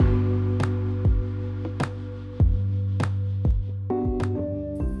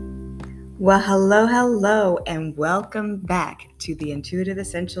Well, hello, and welcome back to the Intuitive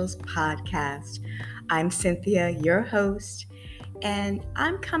Essentials podcast. I'm Cynthia, your host, and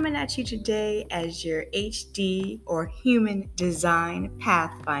I'm coming at you today as your HD or Human Design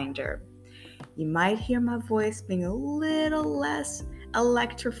Pathfinder. You might hear my voice being a little less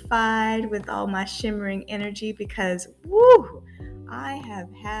electrified with all my shimmering energy because, I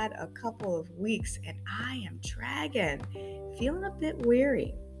have had a couple of weeks and I am dragging, feeling a bit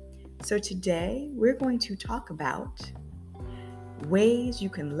weary. So today we're going to talk about ways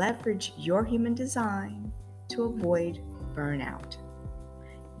you can leverage your human design to avoid burnout.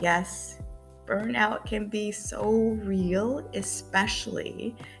 Yes, burnout can be so real,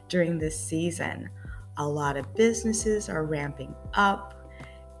 especially during this season. A lot of businesses are ramping up,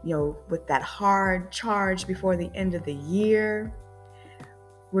 with that hard charge before the end of the year.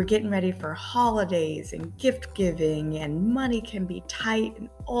 We're getting ready for holidays and gift giving, and money can be tight and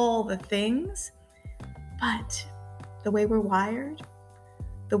all the things. But the way we're wired,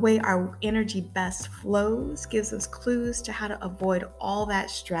 the way our energy best flows, gives us clues to how to avoid all that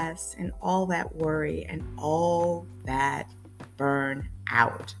stress and all that worry and all that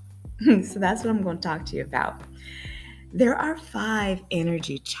burnout. So that's what I'm going to talk to you about. There are 5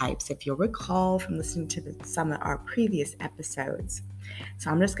 energy types, if you'll recall from listening to some of our previous episodes. So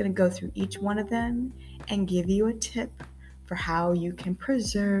I'm just going to go through each one of them and give you a tip for how you can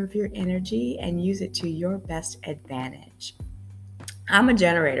preserve your energy and use it to your best advantage. I'm a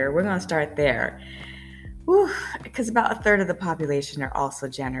generator. We're going to start there. Because about a third of the population are also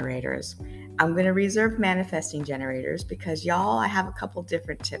generators. I'm going to reserve manifesting generators because y'all, I have a couple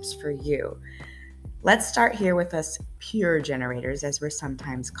different tips for you. Let's start here with us pure generators, as we're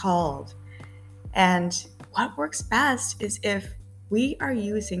sometimes called. And what works best is if we are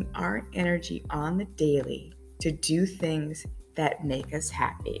using our energy on the daily to do things that make us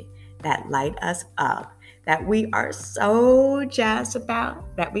happy, that light us up, that we are so jazzed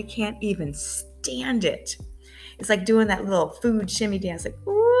about that we can't even stand it. It's like doing that little food shimmy dance, like,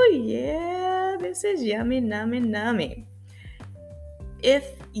 oh yeah, this is yummy, nummy.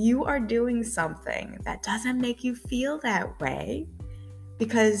 If you are doing something that doesn't make you feel that way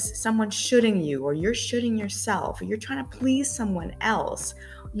because someone's shooting you, or you're shooting yourself, or you're trying to please someone else,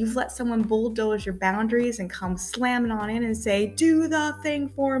 you've let someone bulldoze your boundaries and come slamming on in and say, do the thing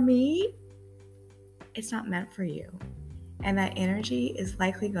for me, it's not meant for you. And that energy is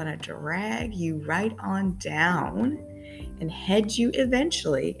likely going to drag you right on down and head you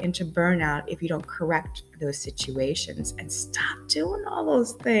eventually into burnout if you don't correct those situations and stop doing all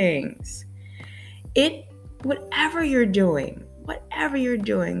those things. Whatever you're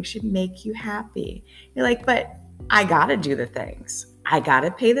doing should make you happy. You're like, but I gotta do the things. I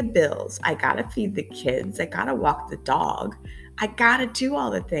gotta pay the bills. I gotta feed the kids. I gotta walk the dog. I gotta do all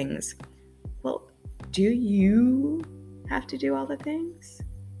the things. Well, do you have to do all the things?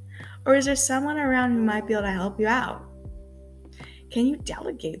 Or is there someone around who might be able to help you out? Can you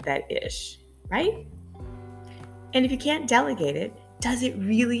delegate that ish, right? And if you can't delegate it, does it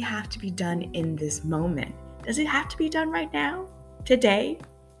really have to be done in this moment? Does it have to be done right now? Today?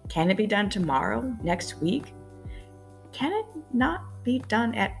 Can it be done tomorrow? Next week? Can it not be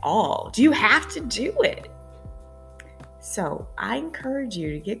done at all? Do you have to do it? So I encourage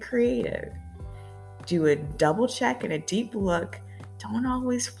you to get creative. Do a double check and a deep look. Don't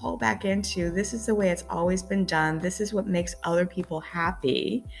always fall back into, this is the way it's always been done. This is what makes other people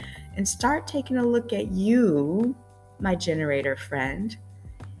happy. And start taking a look at you, my generator friend,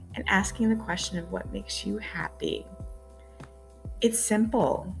 and asking the question of what makes you happy. It's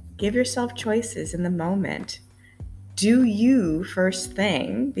simple. Give yourself choices in the moment. Do you first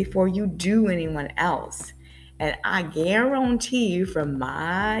thing before you do anyone else. And I guarantee you from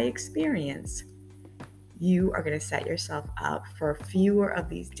my experience, you are going to set yourself up for fewer of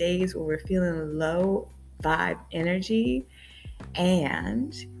these days where we're feeling low vibe energy,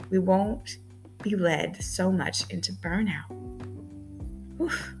 and we won't be led so much into burnout.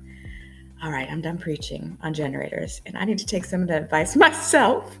 Oof. All right, I'm done preaching on generators, and I need to take some of that advice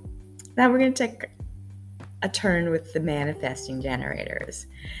myself. Now we're going to take a turn with the manifesting generators.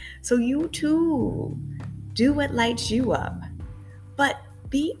 So you too, do what lights you up, but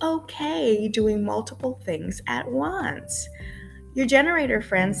be okay doing multiple things at once. Your generator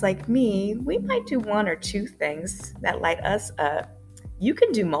friends like me, we might do 1 or 2 things that light us up. You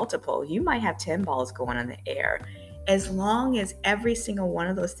can do multiple. You might have 10 balls going in the air. As long as every single one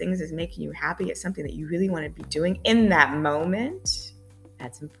of those things is making you happy, it's something that you really want to be doing in that moment.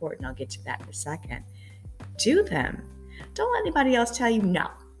 That's important. I'll get to that in a second. Do them. Don't let anybody else tell you no.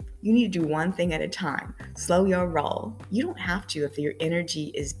 You need to do one thing at a time. Slow your roll. You don't have to if your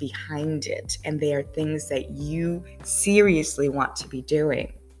energy is behind it and they are things that you seriously want to be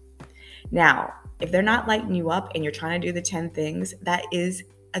doing. Now, if they're not lighting you up and you're trying to do the 10 things, that is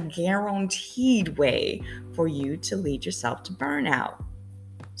a guaranteed way for you to lead yourself to burnout.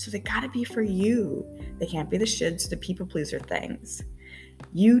 So they gotta be for you. They can't be the shoulds, the people pleaser things.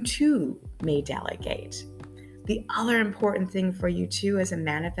 You too may delegate. The other important thing for you too as a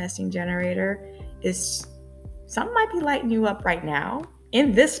manifesting generator is something might be lighting you up right now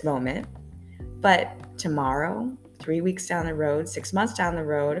in this moment, but tomorrow, 3 weeks down the road, 6 months down the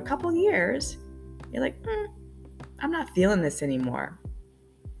road, a couple years, you're like, I'm not feeling this anymore.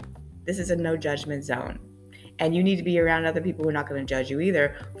 This is a no judgment zone. And you need to be around other people who are not going to judge you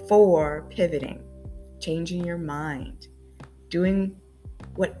either for pivoting, changing your mind, doing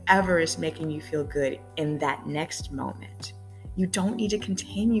whatever is making you feel good in that next moment. You don't need to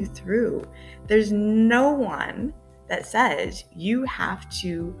continue through. There's no one that says you have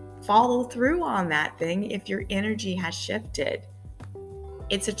to follow through on that thing if your energy has shifted.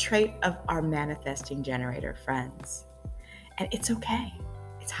 It's a trait of our manifesting generator friends. And it's okay.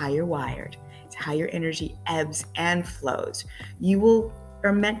 It's how you're wired. It's how your energy ebbs and flows. You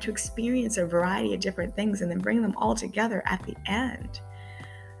are meant to experience a variety of different things and then bring them all together at the end.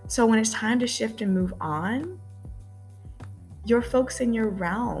 So when it's time to shift and move on, your folks in your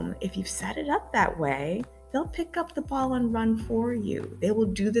realm, if you've set it up that way, they'll pick up the ball and run for you. They will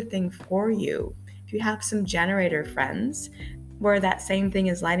do the thing for you. If you have some generator friends where that same thing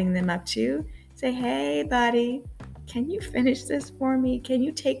is lighting them up too, say, hey, buddy, can you finish this for me? Can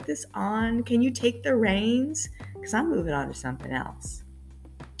you take this on? Can you take the reins? Because I'm moving on to something else.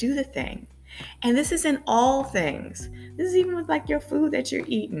 Do the thing. And this is in all things. This is even with like your food that you're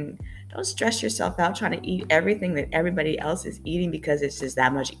eating. Don't stress yourself out trying to eat everything that everybody else is eating because it's just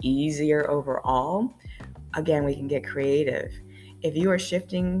that much easier overall. Again, we can get creative. If you are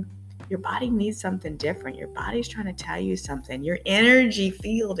shifting, your body needs something different. Your body's trying to tell you something. Your energy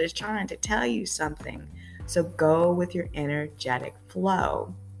field is trying to tell you something. So go with your energetic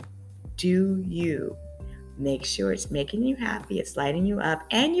flow. Do you. Make sure it's making you happy, it's lighting you up,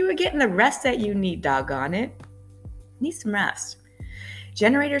 and you are getting the rest that you need, doggone it. Need some rest.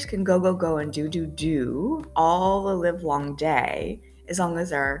 Generators can go, and do all the live long day as long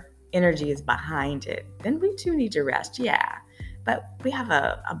as our energy is behind it. Then we too need to rest, yeah. But we have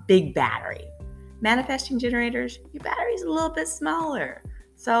a big battery. Manifesting generators, your battery is a little bit smaller.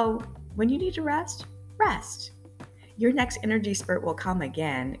 So when you need to rest, rest. Your next energy spurt will come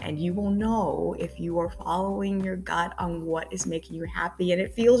again, and you will know if you are following your gut on what is making you happy and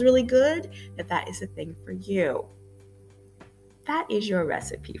it feels really good, that is the thing for you. That is your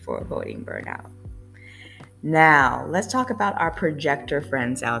recipe for avoiding burnout. Now, let's talk about our projector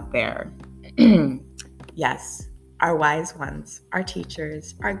friends out there. Yes, our wise ones, our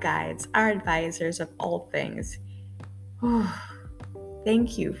teachers, our guides, our advisors of all things.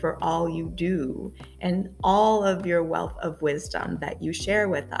 Thank you for all you do and all of your wealth of wisdom that you share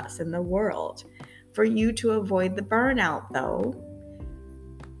with us in the world. For you to avoid the burnout, though,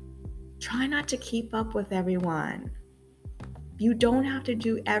 try not to keep up with everyone. You don't have to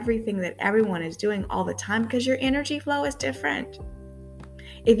do everything that everyone is doing all the time because your energy flow is different.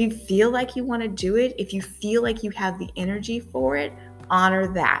 If you feel like you want to do it, if you feel like you have the energy for it,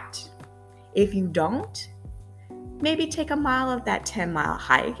 honor that. If you don't, maybe take a mile of that 10-mile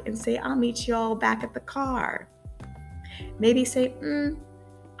hike and say, I'll meet you all back at the car. Maybe say,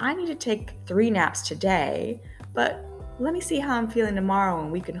 I need to take 3 naps today, but let me see how I'm feeling tomorrow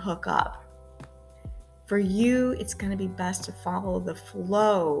and we can hook up. For you, it's going to be best to follow the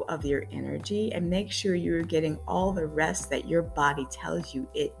flow of your energy and make sure you're getting all the rest that your body tells you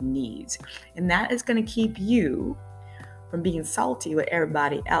it needs. And that is going to keep you from being salty with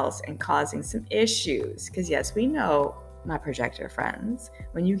everybody else and causing some issues. Because yes, we know, my projector friends,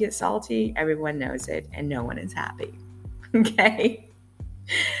 when you get salty, everyone knows it and no one is happy. Okay?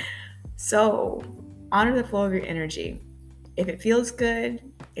 So honor the flow of your energy. If it feels good,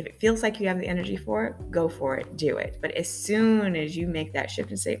 if it feels like you have the energy for it, go for it, do it. But as soon as you make that shift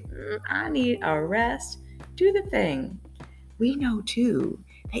and say, I need a rest, do the thing. We know too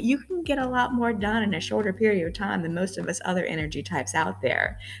that you can get a lot more done in a shorter period of time than most of us other energy types out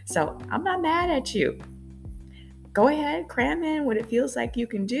there. So I'm not mad at you. Go ahead, cram in what it feels like you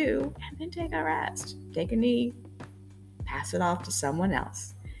can do, and then take a rest. Take a knee, pass it off to someone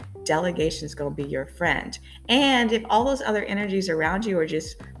else. Delegation is going to be your friend. And if all those other energies around you are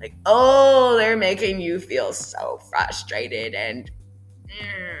just like, oh, they're making you feel so frustrated and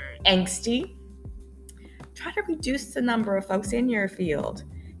angsty, try to reduce the number of folks in your field.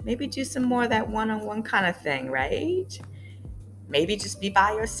 Maybe do some more of that one-on-one kind of thing, right? Maybe just be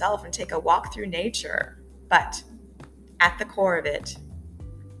by yourself and take a walk through nature. But at the core of it,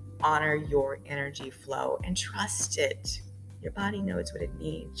 honor your energy flow and trust it. Your body knows what it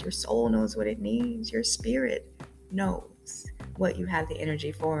needs. Your soul knows what it needs. Your spirit knows what you have the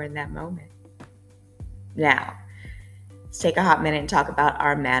energy for in that moment. Now, let's take a hot minute and talk about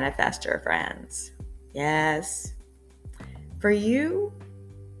our manifestor friends. Yes. For you,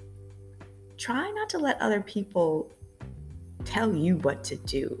 try not to let other people tell you what to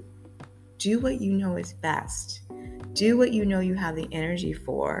do. Do what you know is best. Do what you know you have the energy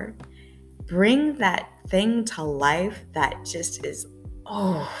for. Bring that thing to life that just is,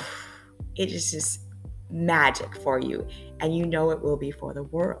 it is just magic for you. And you know it will be for the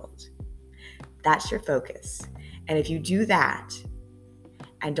world. That's your focus. And if you do that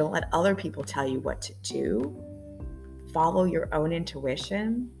and don't let other people tell you what to do, follow your own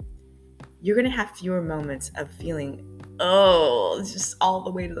intuition, you're going to have fewer moments of feeling, it's just all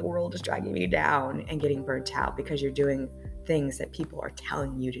the weight of the world is dragging me down and getting burnt out because you're doing things that people are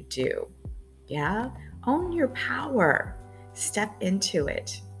telling you to do. Yeah? Own your power. Step into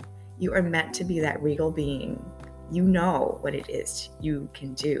it. You are meant to be that regal being. You know what it is you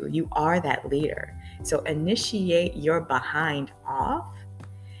can do. You are that leader. So initiate your behind off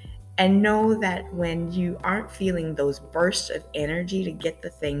and know that when you aren't feeling those bursts of energy to get the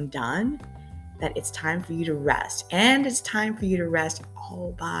thing done, that it's time for you to rest. And it's time for you to rest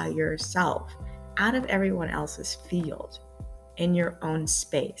all by yourself, out of everyone else's field, in your own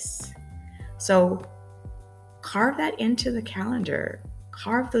space. So carve that into the calendar.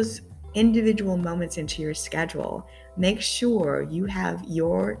 Carve those individual moments into your schedule. Make sure you have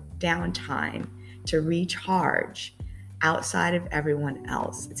your downtime to recharge outside of everyone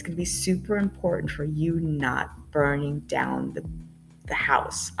else. It's going to be super important for you not burning down the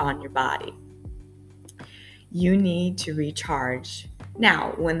house on your body. You need to recharge.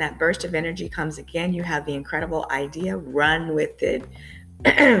 Now, when that burst of energy comes again, you have the incredible idea, run with it,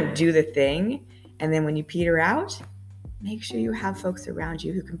 do the thing. And then when you peter out, make sure you have folks around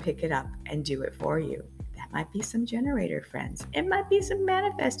you who can pick it up and do it for you. That might be some generator friends. It might be some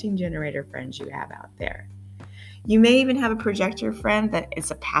manifesting generator friends you have out there. You may even have a projector friend that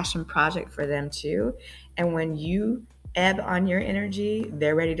it's a passion project for them too. And when you ebb on your energy,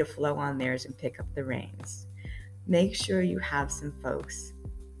 they're ready to flow on theirs and pick up the reins. Make sure you have some folks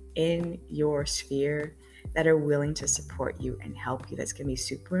in your sphere that are willing to support you and help you. That's going to be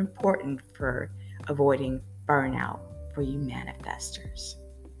super important for avoiding burnout for you manifestors.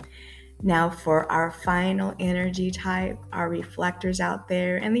 Now for our final energy type, our reflectors out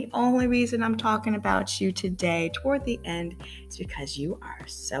there. And the only reason I'm talking about you today toward the end is because you are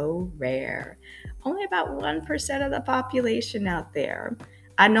so rare. Only about 1% of the population out there.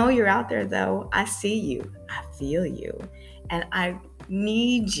 I know you're out there though. I see you. I feel you. And I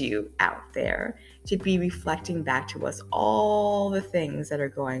need you out there to be reflecting back to us all the things that are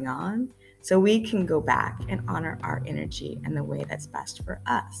going on so we can go back and honor our energy and the way that's best for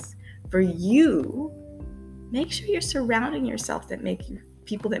us. For you, make sure you're surrounding yourself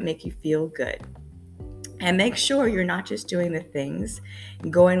people that make you feel good. And make sure you're not just doing the things,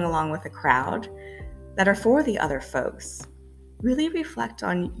 going along with the crowd that are for the other folks. Really reflect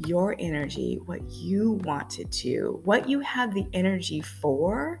on your energy, what you want to do, what you have the energy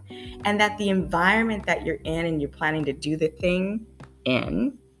for, and that the environment that you're in and you're planning to do the thing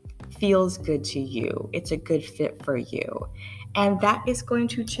in feels good to you. It's a good fit for you. And that is going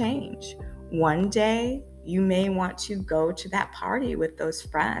to change. One day, you may want to go to that party with those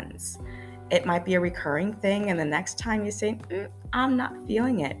friends. It might be a recurring thing, and the next time you say, I'm not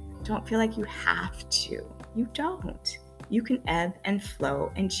feeling it, don't feel like you have to. You don't. You can ebb and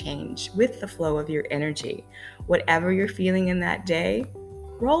flow and change with the flow of your energy. Whatever you're feeling in that day,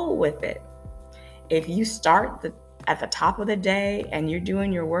 roll with it. If you start at the top of the day and you're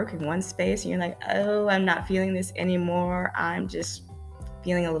doing your work in one space and you're like, I'm not feeling this anymore, I'm just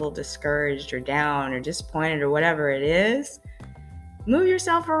feeling a little discouraged or down or disappointed or whatever it is, move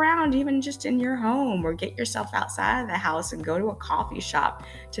yourself around even just in your home, or get yourself outside of the house and go to a coffee shop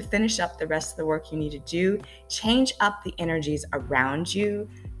to finish up the rest of the work you need to do. Change up the energies around you,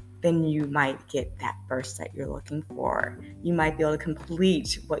 then you might get that burst that you're looking for. You might be able to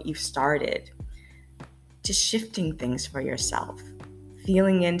complete what you've started. Just shifting things for yourself,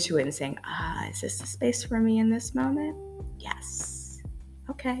 feeling into it and saying, is this the space for me in this moment? Yes.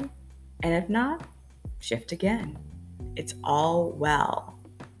 Okay. And if not, shift again. It's all well.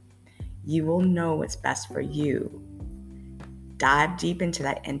 You will know what's best for you. Dive deep into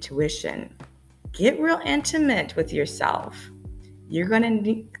that intuition. Get real intimate with yourself. You're going to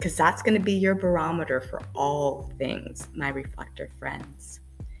need, because that's going to be your barometer for all things, my reflector friends.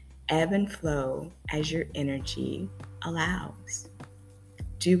 Ebb and flow as your energy allows.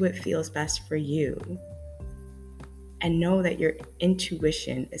 Do what feels best for you. And know that your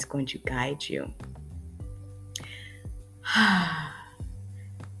intuition is going to guide you.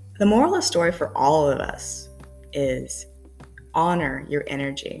 The moral of the story for all of us is honor your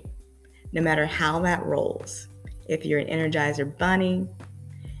energy, no matter how that rolls. If you're an Energizer bunny,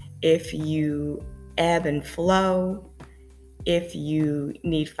 if you ebb and flow, if you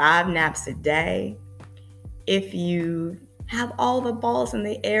need 5 naps a day, if you have all the balls in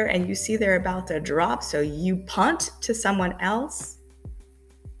the air and you see they're about to drop, so you punt to someone else,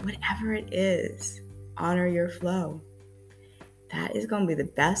 whatever it is, honor your flow. That is going to be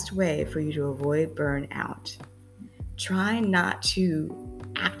the best way for you to avoid burnout. Try not to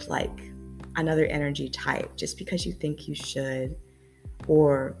act like another energy type just because you think you should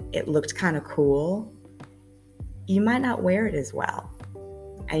or it looked kind of cool. You might not wear it as well,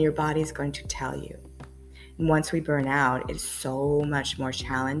 and your body's going to tell you. And once we burn out, it's so much more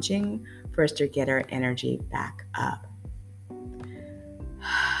challenging for us to get our energy back up.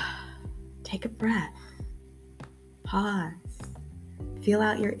 Take a breath. Pause. Feel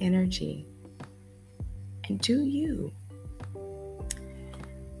out your energy. And do you.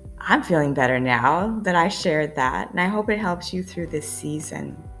 I'm feeling better now that I shared that, and I hope it helps you through this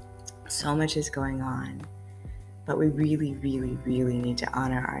season. So much is going on, but we really, really, really need to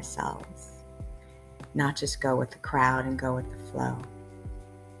honor ourselves, not just go with the crowd and go with the flow.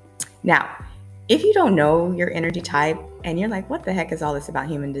 Now, if you don't know your energy type and you're like, what the heck is all this about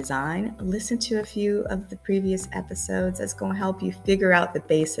human design? Listen to a few of the previous episodes. That's going to help you figure out the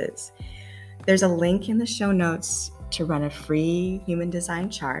basis. There's a link in the show notes to run a free human design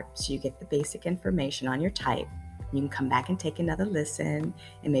chart so you get the basic information on your type. You can come back and take another listen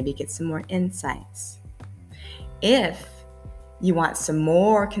and maybe get some more insights. If you want some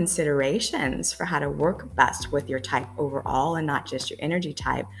more considerations for how to work best with your type overall and not just your energy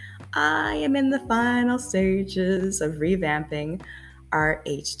type, I am in the final stages of revamping our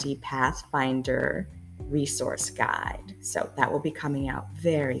HD Pathfinder resource guide. So that will be coming out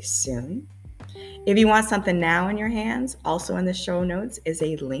very soon. If you want something now in your hands, also in the show notes is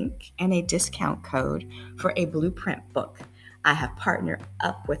a link and a discount code for a blueprint book. I have partnered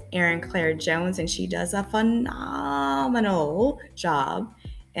up with Erin Claire Jones, and she does a phenomenal job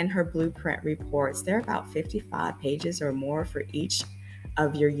in her blueprint reports. They're about 55 pages or more for each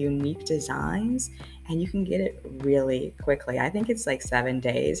of your unique designs, and you can get it really quickly. I think it's like 7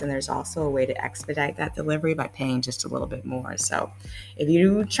 days, and there's also a way to expedite that delivery by paying just a little bit more. So if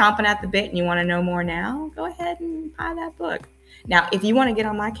you're chomping at the bit and you want to know more now, go ahead and buy that book. Now, if you want to get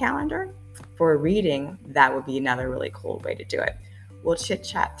on my calendar for a reading, that would be another really cool way to do it. We'll chit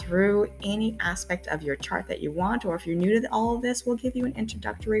chat through any aspect of your chart that you want, or if you're new to all of this, we'll give you an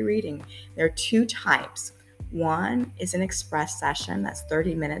introductory reading. There are 2 types. One is an express session. That's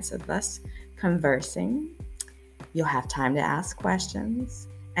 30 minutes of us conversing. You'll have time to ask questions,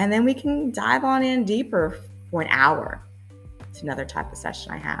 and then we can dive on in deeper for an hour. It's another type of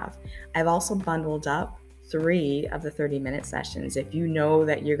session I have. I've also bundled up 3 of the 30-minute sessions. If you know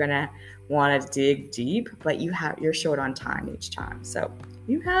that you're gonna want to dig deep, but you're short on time each time. So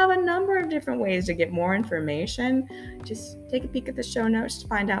you have a number of different ways to get more information. Just take a peek at the show notes to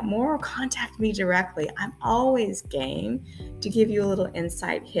find out more, or contact me directly. I'm always game to give you a little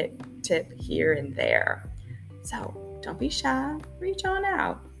insight tip here and there. So don't be shy, reach on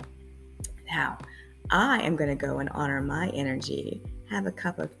out. Now, I am going to go and honor my energy, have a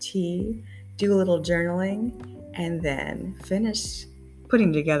cup of tea, do a little journaling, and then finish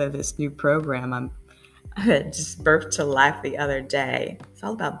putting together this new program I'm just birthed to life the other day. It's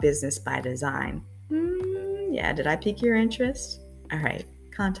all about business by design. Yeah, did I pique your interest? All right,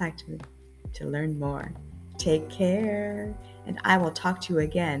 contact me to learn more. Take care, and I will talk to you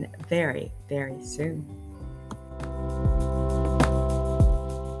again very, very soon.